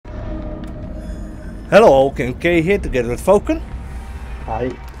Hello, K.M.K here together with Falcon. Hi.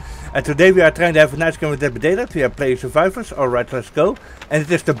 And today we are trying to have a nice game with Dead by Daylight. We are playing Survivors. Alright, let's go. And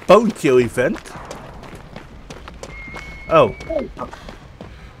it is the Bone Chill event. Oh.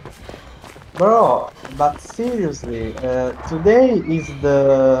 Bro, but seriously, today is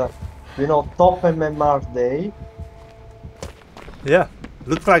the, top MMR day. Yeah,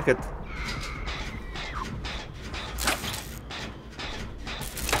 looks like it.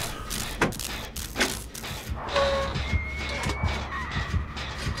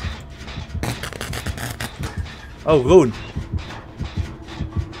 Oh, Rune.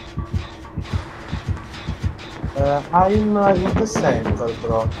 I'm in the center,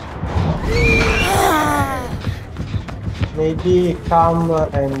 bro. Maybe come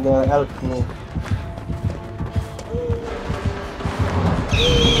and help me.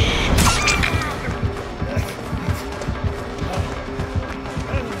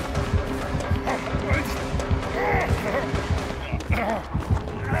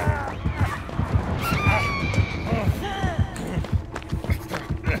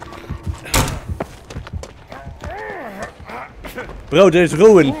 Bro, there's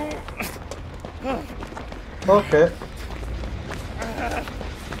Rune. Okay.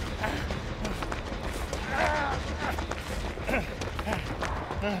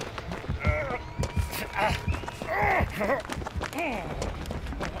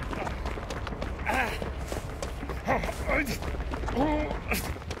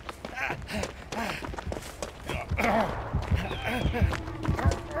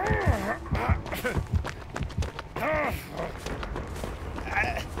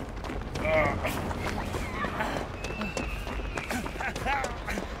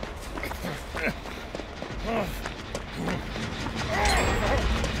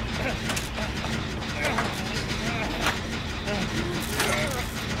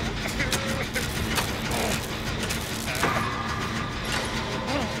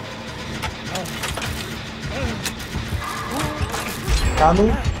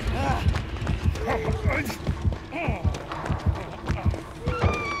 Coming?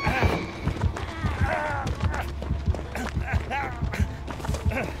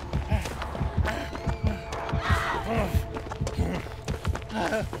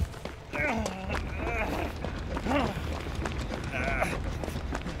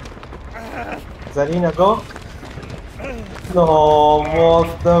 Zarina, go? No,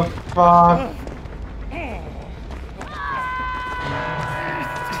 what the fuck?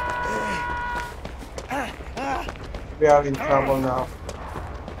 We are in trouble now.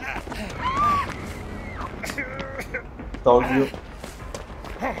 Told you.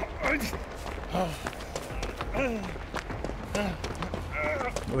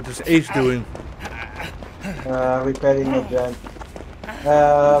 What is Ace doing? Repairing a gen.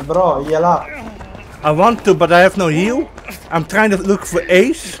 Bro, heal up. I want to, but I have no heal. I'm trying to look for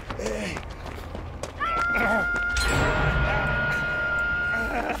Ace.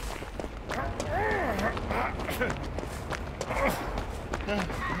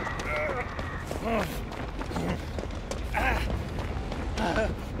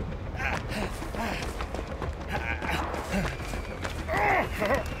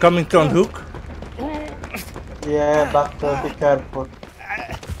 Coming to unhook. Yeah, but be careful.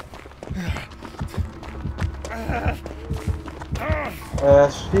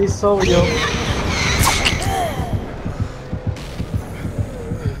 She saw you.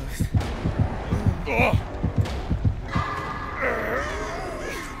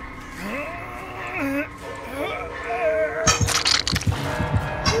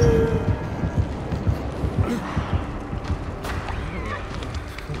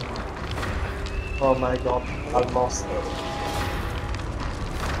 Oh my god, almost.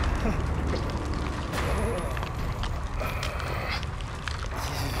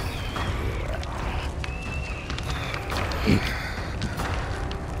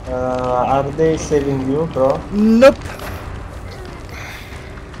 Are they saving you, bro? Nope.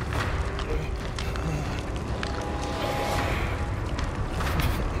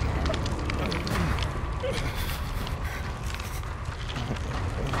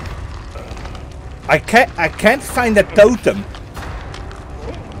 I can't find a totem.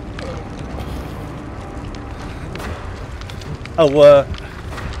 Oh,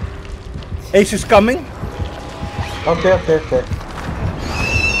 Ace is coming. Okay.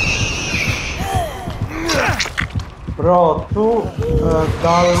 Bro, two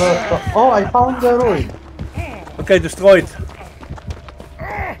dull. Oh, I found the ruin. Okay, destroyed.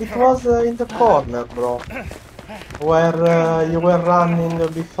 It was in the corner, bro. Where you were running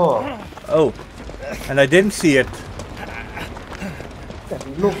before. Oh, and I didn't see it.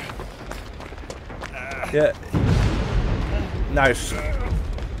 Look. Yeah. Nice.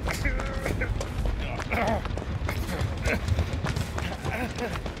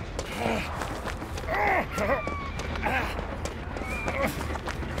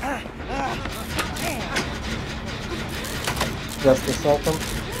 Just a second.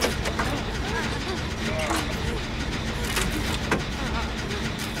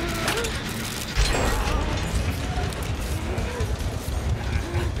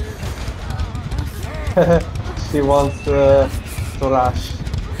 She wants to rush.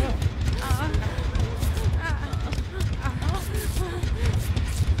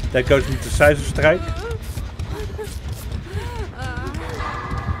 Daar goes een decisive strike.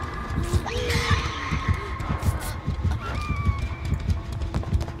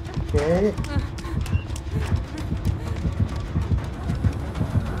 Okay.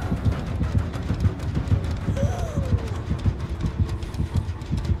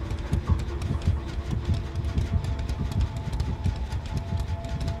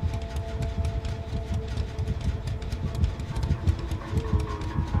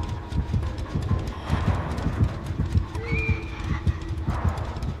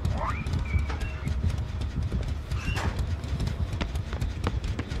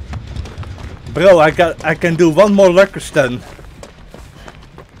 Bro, I can do one more lucky stun.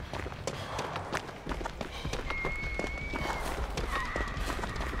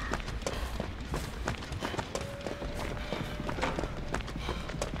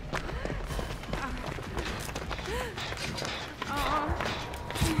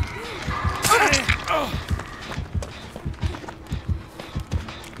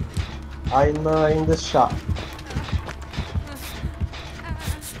 I'm in the shop.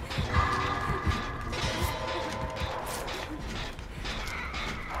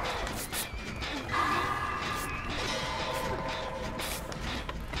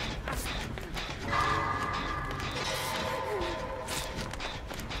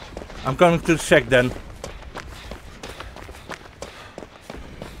 I'm going to check then.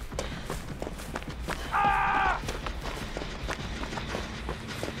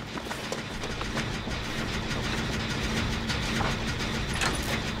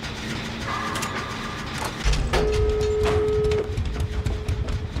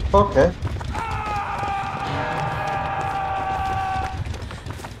 Okay.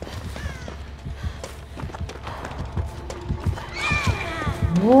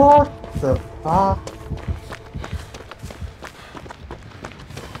 What the fuck?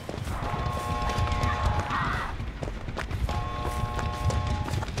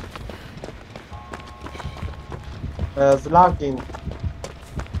 Slugging.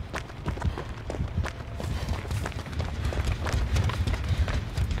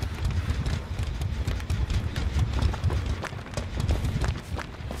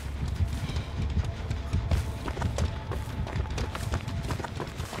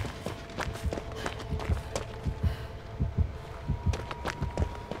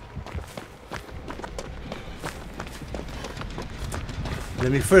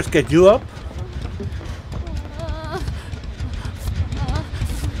 Let me first get you up.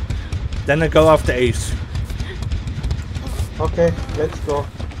 Then I go after Ace. Okay, let's go.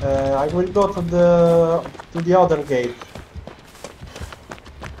 I will go to the other gate.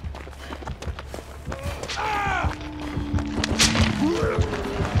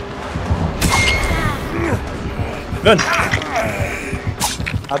 Run!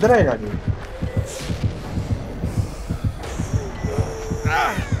 Adrenaline.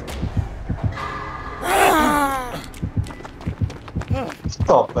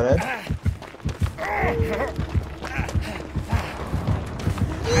 Stop it.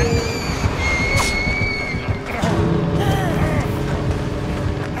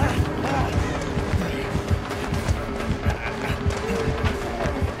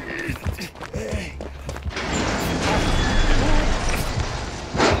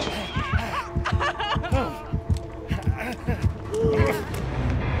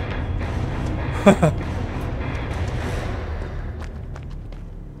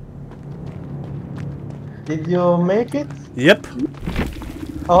 Did you make it? Yep.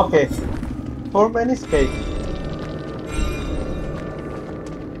 Okay. Form an escape.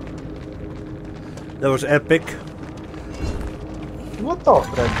 That was epic. What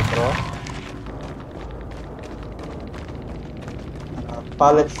offred, bro?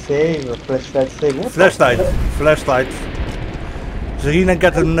 Pallet save, flashlight save. What Flashlight. offred? Flashlight. Serena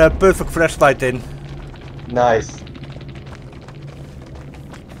got a perfect flashlight in. Nice.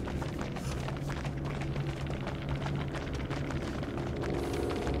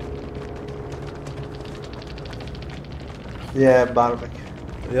 Yeah, barbecue.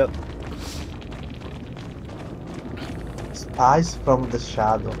 Yep. eyes from the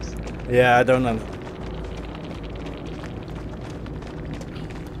shadows. Yeah, I don't know.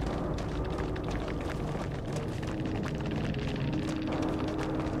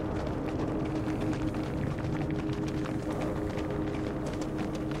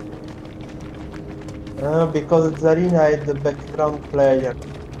 Because Zarina is the background player.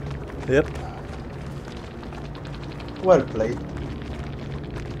 Yep. Well played.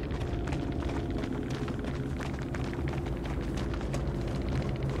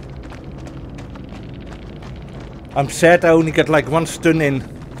 I'm sad I only got like 1 stun in.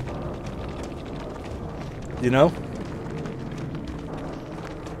 You know?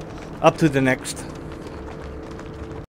 Up to the next.